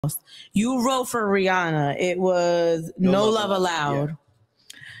You wrote for Rihanna. It was No Love Allowed. Yeah.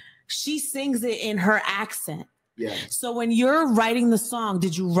 She sings it in her accent. Yeah. So when you're writing the song,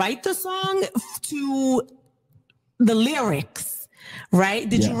 did you write the song to the lyrics, right?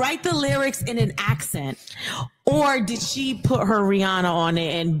 Did you write the lyrics in an accent? Or did she put her Rihanna on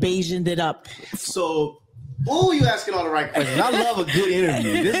it and Bayesianed it up? So, you asking all the right questions. I love a good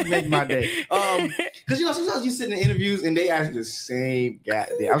interview. This makes my day. Because sometimes you sit in interviews and they ask the same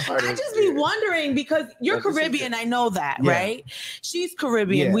goddamn. I'm sorry. I just be wondering because you're Caribbean. I know that, right? She's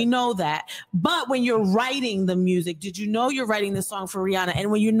Caribbean. We know that. But when you're writing the music, did you know you're writing the song for Rihanna?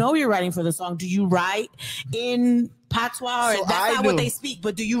 And when you know you're writing for the song, do you write in patois? Or that's not what they speak,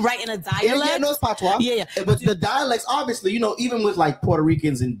 but do you write in a dialect? Yeah, no, it's patois. Yeah. But the dialects, obviously, even with like Puerto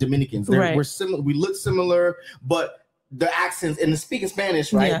Ricans and Dominicans, we're similar. We look similar, but the accents and the speaking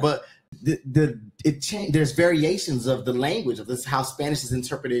Spanish, right? Yeah. But it changed. There's variations of the language of this, how Spanish is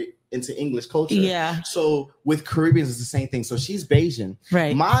interpreted into English culture. Yeah. So with Caribbeans, it's the same thing. So she's Bayesian.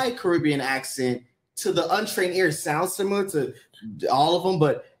 Right. My Caribbean accent to the untrained ear sounds similar to all of them,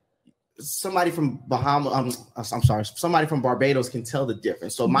 but somebody from somebody from Barbados can tell the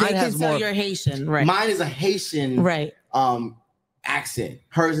difference. So mine has more. You're Haitian, right? Mine is a Haitian, right? Accent.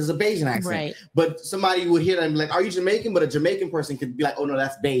 Hers is a Bayesian accent, right? But somebody would hear that and be like, "Are you Jamaican?" But a Jamaican person could be like, "Oh no,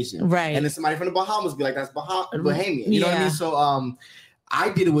 that's Bayesian," right? And then somebody from the Bahamas be like, "That's Bahamian." You know what I mean? So I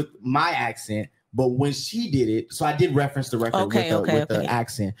did it with my accent. But when she did it, so I did reference the record with the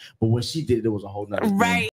accent. But when she did it, it was a whole nother thing. Right.